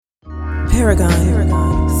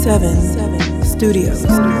Paragon 7 Studios.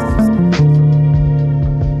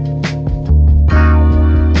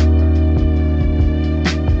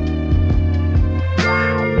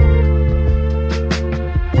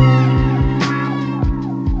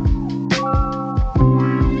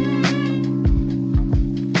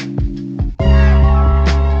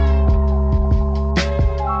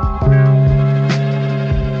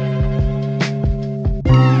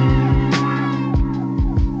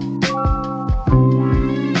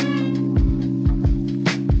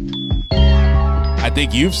 I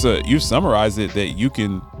think you've summarized it that you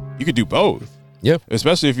can do both. Yeah.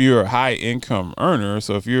 Especially if you're a high income earner.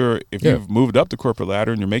 So if you've moved up the corporate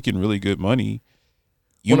ladder and you're making really good money,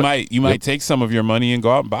 you might take some of your money and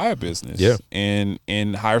go out and buy a business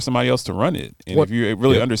and hire somebody else to run it. And if you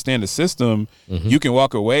really understand the system, you can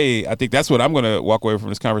walk away. I think that's what I'm going to walk away from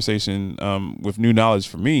this conversation with new knowledge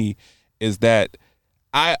for me is that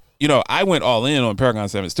I went all in on Paragon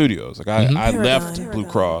 7 Studios. Like I left Blue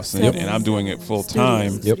Cross and I'm doing it full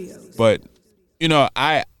time. But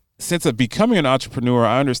since becoming an entrepreneur,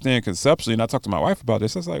 I understand conceptually, and I talked to my wife about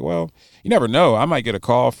this. I was like, well, you never know. I might get a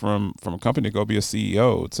call from a company to go be a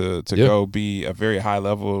CEO, to go be a very high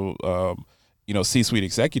level, C-suite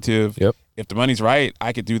executive. Yep. If the money's right,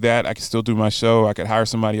 I could do that. I could still do my show. I could hire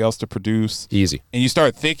somebody else to produce. Easy. And you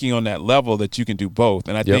start thinking on that level that you can do both.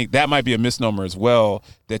 And I think that might be a misnomer as well,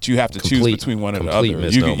 that you have to choose between one or the other.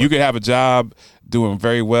 You could have a job doing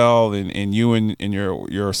very well, and you and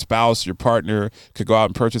your spouse, your partner could go out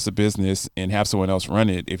and purchase a business and have someone else run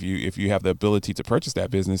it if you have the ability to purchase that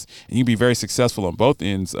business. And you can be very successful on both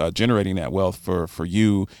ends, generating that wealth for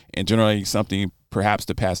you and generating something perhaps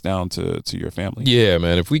to pass down to your family. Yeah,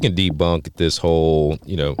 man. If we can debunk this whole,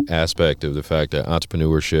 aspect of the fact that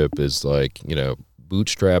entrepreneurship is like,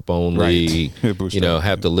 bootstrap only,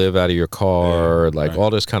 have to live out of your car, all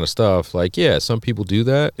this kind of stuff. Like, some people do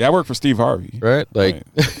that. Yeah, I work for Steve Harvey. Right? Like,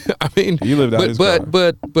 I mean, he lived out his car.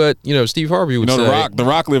 But Steve Harvey would say, The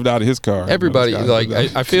Rock lived out of his car. Everybody,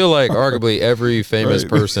 I feel like arguably every famous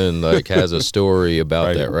person has a story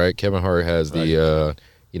about that, right? Kevin Hart has the,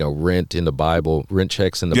 rent in the Bible, rent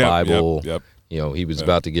checks in the Bible. Yep. He was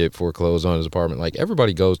about to get foreclosed on his apartment. Like,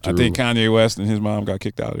 everybody goes through. I think Kanye West and his mom got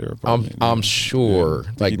kicked out of their apartment. I'm sure.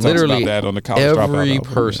 Yeah. Like, he literally talks about that on the College every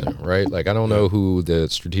Dropout person, album, right? Like, I don't know who the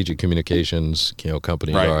strategic communications,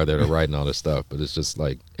 companies are that are writing all this stuff, but it's just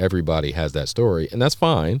like everybody has that story, and that's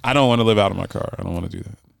fine. I don't want to live out of my car. I don't want to do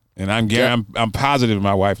that. And I'm positive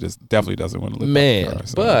my wife definitely doesn't want to live out of her car.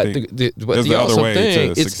 So but the other awesome way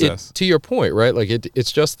thing, to success. To your point, right? Like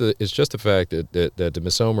it's just the fact that the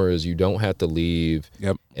misnomer is you don't have to leave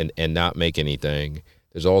and not make anything.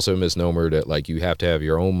 There's also a misnomer that like you have to have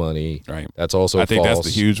your own money. Right. That's also I think false, that's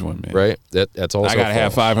the huge one, man. Right. That's also I gotta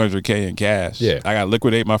false. have $500K in cash. Yeah. I gotta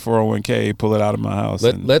liquidate my 401K, pull it out of my house.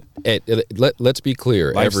 Let's be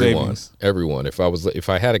clear, Life everyone. savings. Everyone. If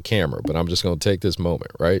I had a camera, but I'm just going to take this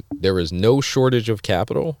moment, right? There is no shortage of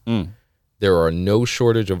capital. There are no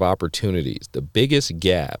shortage of opportunities. The biggest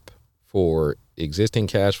gap for existing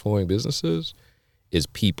cash flowing businesses is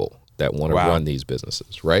people that want to run these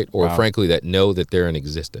businesses, right? Or frankly, that know that they're in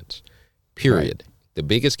existence, period. Right. The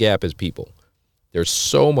biggest gap is people. There's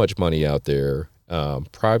so much money out there,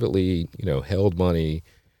 privately, held money,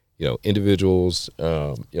 individuals,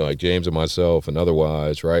 like James and myself and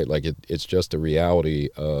otherwise, right? Like it's just a reality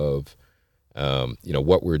of,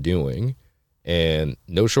 what we're doing. And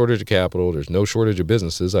no shortage of capital. There's no shortage of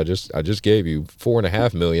businesses. I just gave you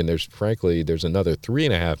 4.5 million. There's another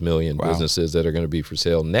 3.5 million businesses that are going to be for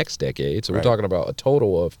sale next decade. So we're talking about a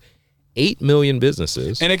total of 8 million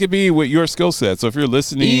businesses. And it could be with your skill set. So if you're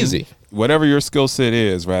listening, easy, whatever your skill set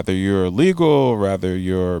is, rather you're legal, rather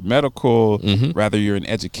you're medical, rather you're in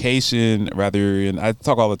education, rather you're in, I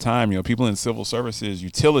talk all the time, people in civil services,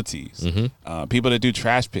 utilities, people that do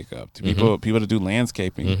trash pickup, people that do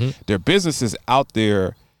landscaping. There are businesses out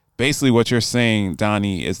there. Basically what you're saying,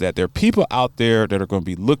 Donnie, is that there are people out there that are going to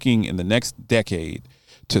be looking in the next decade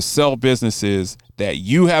to sell businesses that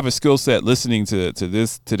you have a skill set listening to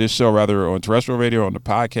this show, rather on terrestrial radio or on the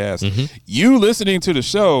podcast. You listening to the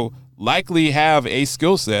show likely have a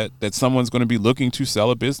skill set that someone's going to be looking to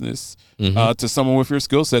sell a business to someone with your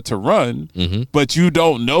skill set to run, but you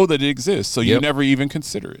don't know that it exists, so you never even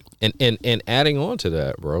consider it. And adding on to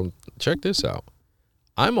that, bro, check this out.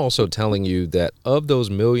 I'm also telling you that of those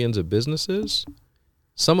millions of businesses,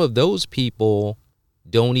 some of those people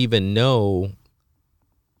don't even know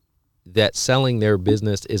that selling their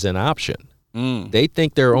business is an option. They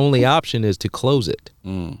think their only option is to close it.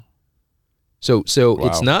 So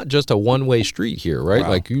it's not just a one-way street here, right?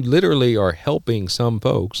 Like you literally are helping some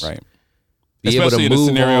folks be able to move on. Especially in the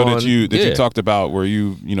scenario that you talked about, where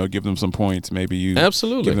you give them some points, maybe you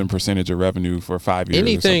absolutely give them percentage of revenue for 5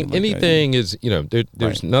 years. Anything is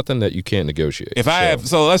there's nothing that you can't negotiate.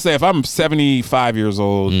 So let's say if I'm 75 years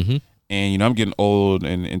old and I'm getting old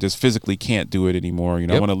and just physically can't do it anymore.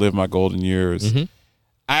 I want to live my golden years.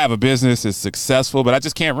 I have a business that's successful, but I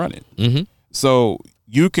just can't run it. So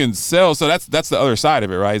you can sell. So that's the other side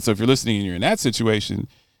of it, right? So if you're listening and you're in that situation,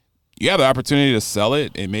 you have the opportunity to sell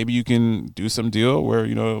it, and maybe you can do some deal where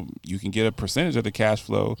you can get a percentage of the cash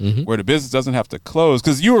flow, where the business doesn't have to close,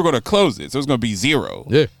 because you were going to close it, so it's going to be zero.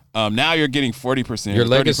 Yeah. Now you're getting 40%, your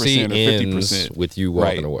legacy 30%, or 50% ends with you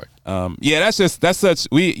walking away. That's such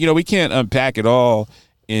we can't unpack it all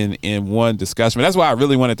in one discussion. But that's why I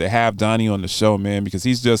really wanted to have Donnie on the show, man, because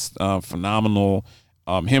he's just phenomenal.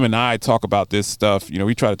 Him and I talk about this stuff.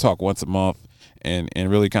 We try to talk once a month and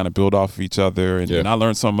really kind of build off of each other. And I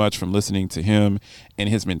learned so much from listening to him and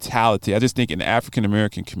his mentality. I just think in the African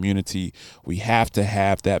American community, we have to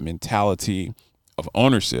have that mentality of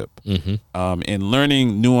ownership, and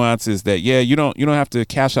learning nuances that you don't have to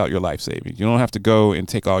cash out your life savings. You don't have to go and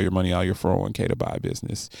take all your money out of your 401k to buy a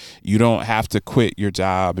business. You don't have to quit your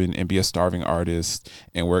job and be a starving artist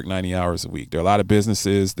and work 90 hours a week. There are a lot of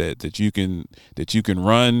businesses that you can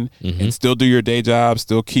run and still do your day job,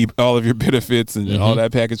 still keep all of your benefits and all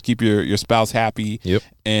that package, keep your spouse happy,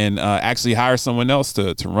 and actually hire someone else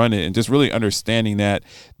to run it, and just really understanding that.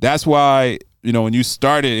 That's why when you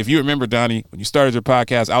started, if you remember, Donnie, when you started your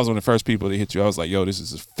podcast, I was one of the first people to hit you. I was like, yo, this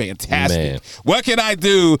is fantastic. Man. What can I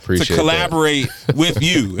do to collaborate with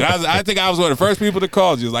you? And I think I was one of the first people that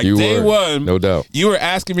called you. Like, day one, no doubt. You were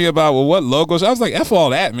asking me about, what logos? I was like, F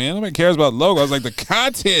all that, man. Nobody cares about logo. I was like, the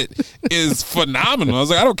content is phenomenal. I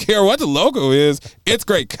was like, I don't care what the logo is. It's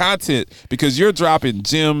great content, because you're dropping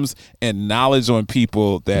gems and knowledge on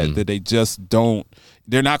people that they just don't.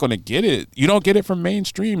 They're not going to get it. You don't get it from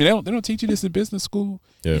mainstream. They don't teach you this in business school.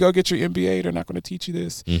 You go get your MBA. They're not going to teach you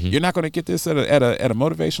this. You're not going to get this at a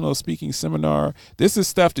motivational speaking seminar. This is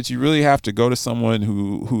stuff that you really have to go to someone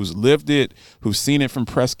who's lived it, who's seen it from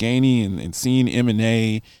Press Ganey and seen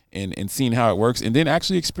M&A and seen how it works, and then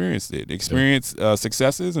actually experienced it. Experience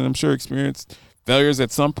successes, and I'm sure experienced failures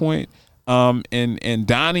at some point. And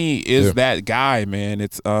Donnie is that guy, man.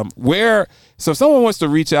 It's so if someone wants to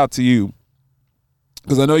reach out to you,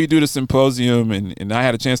 because I know you do the symposium, and I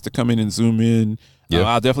had a chance to come in and Zoom in.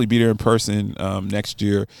 I'll definitely be there in person next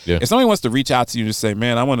year. If somebody wants to reach out to you and say,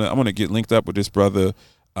 man, I want to get linked up with this brother,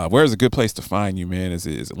 where's a good place to find you, man? Is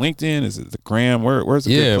it LinkedIn? Is it the Gram? Where's a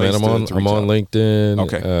good place to reach I'm on LinkedIn.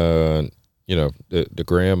 Okay. The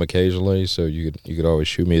Gram occasionally, so you could always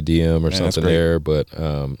shoot me a DM or something there. But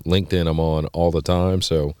LinkedIn, I'm on all the time,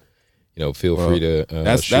 so feel free to.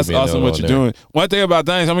 That's awesome what you're doing. One thing about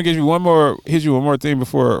Donnie, I'm gonna hit you one more thing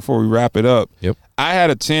before we wrap it up. Yep. I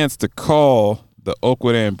had a chance to call the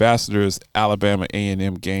Oakwood Ambassadors Alabama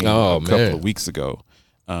A&M game a couple of weeks ago,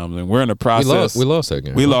 and we're in the process. We lost that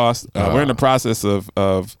game. We lost. We're in the process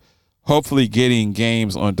of hopefully getting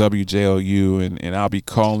games on WJLU, and I'll be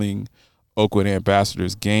calling Oakwood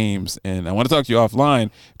Ambassadors games. And I want to talk to you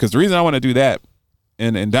offline, because the reason I want to do that,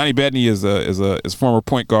 and Donnie Bettany is a former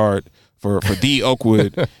point guard for the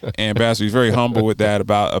Oakwood Ambassador. He's very humble with that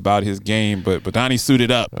about his game, but Donnie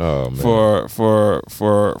suited up for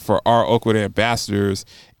our Oakwood Ambassadors.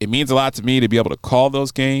 It means a lot to me to be able to call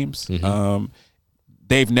those games.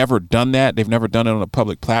 They've never done that. They've never done it on a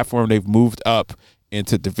public platform. They've moved up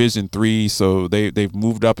into Division III, so they've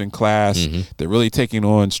moved up in class. They're really taking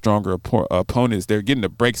on stronger opponents. They're getting the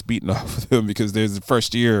brakes beaten off of them because there's the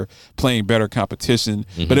first year playing better competition.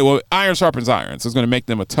 But iron sharpens iron, so it's going to make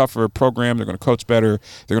them a tougher program. They're going to coach better.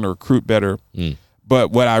 They're going to recruit better.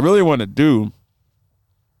 But what I really want to do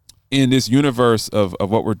in this universe of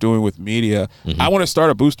what we're doing with media, I want to start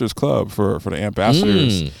a boosters club for the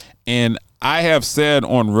ambassadors. And I have said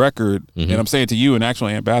on record, and I'm saying to you, an actual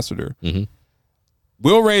ambassador,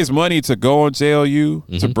 we'll raise money to go on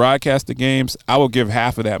JLU to broadcast the games. I will give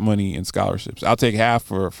half of that money in scholarships. I'll take half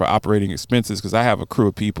for operating expenses, because I have a crew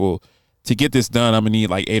of people. To get this done, I'm going to need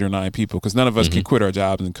like 8 or 9 people, because none of us can quit our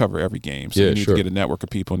jobs and cover every game. So we need to get a network of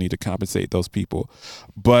people, need to compensate those people.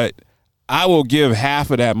 But I will give half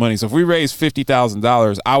of that money. So if we raise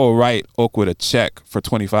 $50,000, I will write Oakwood a check for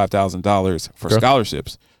 $25,000 for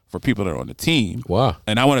scholarships for people that are on the team. Wow.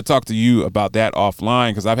 And I want to talk to you about that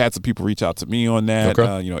offline, because I've had some people reach out to me on that.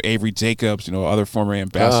 Avery Jacobs, other former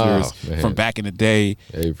ambassadors from back in the day.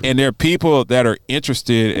 Avery. And there are people that are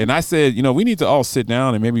interested. And I said, we need to all sit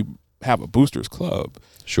down and maybe have a boosters club.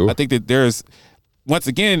 Sure. I think that there's, once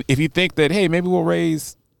again, if you think that, hey, maybe we'll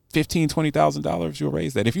raise $15,000, $20,000, you'll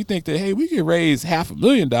raise that. If you think that, hey, we could raise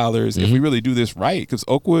 $500,000 if we really do this right, because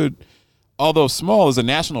Oakwood, although small, is a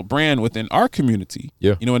national brand within our community.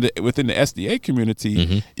 Yeah. Within the SDA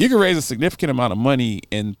community, you can raise a significant amount of money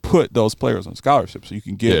and put those players on scholarships so you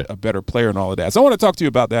can get a better player and all of that. So I want to talk to you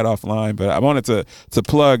about that offline, but I wanted to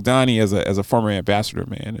plug Donnie as a former ambassador,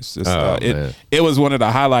 man. It's just it was one of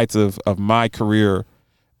the highlights of my career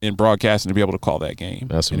in broadcasting to be able to call that game.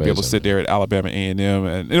 That's amazing. And to be able to sit there at Alabama A&M,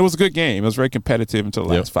 and it was a good game. It was very competitive until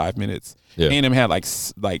the last 5 minutes. Yeah. A&M had like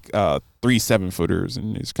 3 7-footers,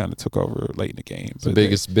 and it just kind of took over late in the game. It's the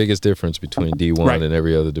biggest difference between D1 and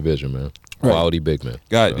every other division, man. Quality big man.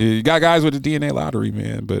 You got guys with the DNA lottery,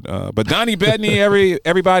 man. But Donnie Bettany,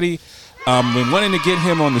 everybody, been wanting to get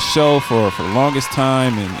him on the show for the longest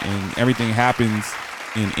time, and everything happens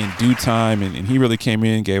in due time, and he really came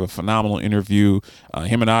in, gave a phenomenal interview.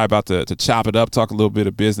 Him and I are about to chop it up, talk a little bit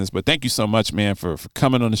of business. But thank you so much, man, for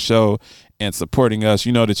coming on the show and supporting us.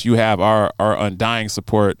 You know that you have our undying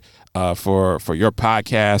support for your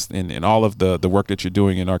podcast and all of the work that you're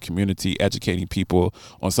doing in our community, educating people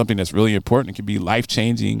on something that's really important. It can be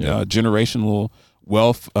life-changing, generational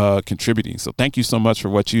wealth contributing. So thank you so much for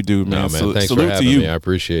what you do, man. Thanks salute for having to you. me. I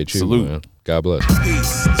appreciate you. Salute. Man. God bless.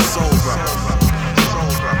 Peace, soul brother.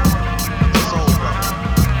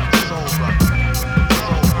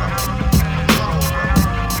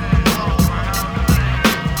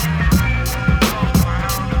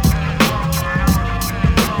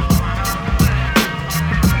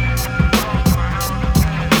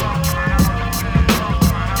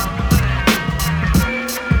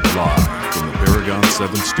 Live from the Paragon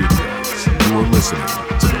 7 Studios, you are listening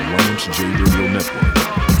to the Lance J Radio Network.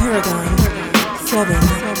 Paragon 7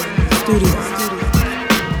 Studios.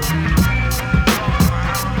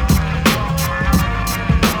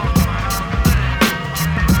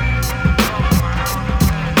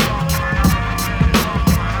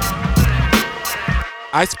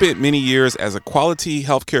 I spent many years as a quality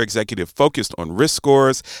healthcare executive focused on risk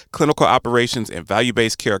scores, clinical operations, and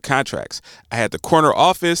value-based care contracts. I had the corner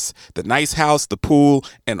office, the nice house, the pool,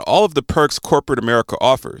 and all of the perks corporate America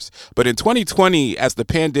offers. But in 2020, as the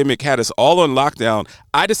pandemic had us all on lockdown,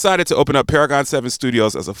 I decided to open up Paragon 7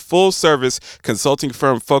 Studios as a full-service consulting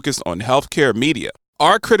firm focused on healthcare media.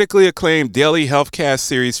 Our critically acclaimed daily HealthCast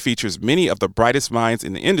series features many of the brightest minds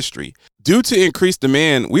in the industry. Due to increased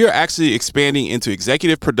demand, we are actually expanding into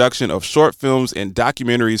executive production of short films and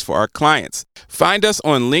documentaries for our clients. Find us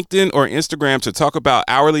on LinkedIn or Instagram to talk about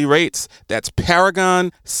hourly rates. That's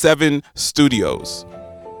Paragon 7 Studios.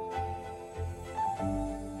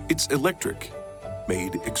 It's electric,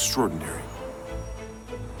 made extraordinary.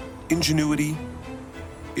 Ingenuity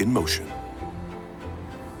in motion.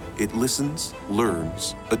 It listens,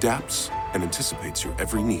 learns, adapts, and anticipates your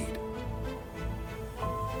every need.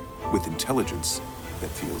 With intelligence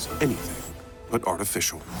that feels anything but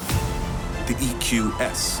artificial. The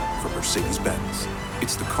EQS from Mercedes-Benz.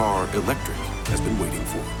 It's the car electric has been waiting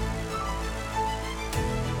for.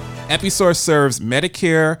 Episource serves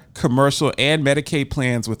Medicare, commercial, and Medicaid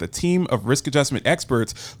plans with a team of risk adjustment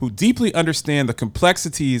experts who deeply understand the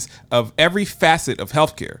complexities of every facet of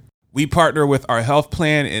healthcare. We partner with our health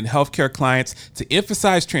plan and healthcare clients to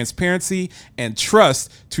emphasize transparency and trust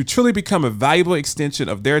to truly become a valuable extension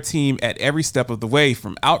of their team at every step of the way,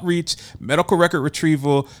 from outreach, medical record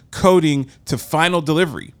retrieval, coding, to final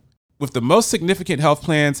delivery. With the most significant health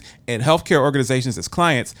plans and healthcare organizations as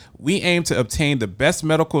clients, we aim to obtain the best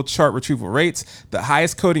medical chart retrieval rates, the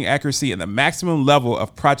highest coding accuracy, and the maximum level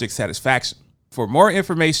of project satisfaction. For more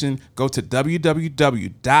information, go to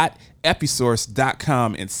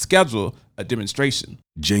www.episource.com and schedule a demonstration.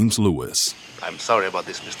 James Lewis. I'm sorry about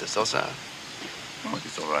this, Mr. Sosa. Oh,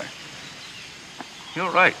 it's all right.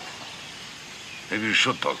 You're right. Maybe you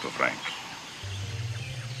should talk to Frank.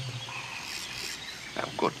 I'm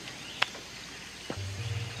good.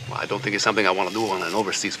 Well, I don't think it's something I want to do on an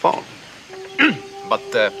overseas phone.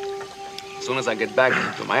 But as soon as I get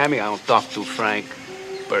back to Miami, I'll talk to Frank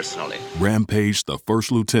personally. Rampage, the first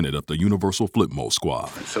lieutenant of the Universal Flipmo Squad.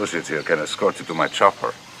 Associates here can escort you to my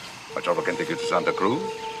chopper. My chopper can take you to Santa Cruz.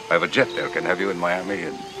 I have a jet there, can have you in Miami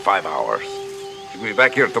in 5 hours. You'll be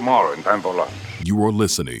back here tomorrow in time for lunch. You are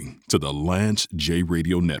listening to the Lance J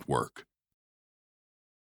Radio Network.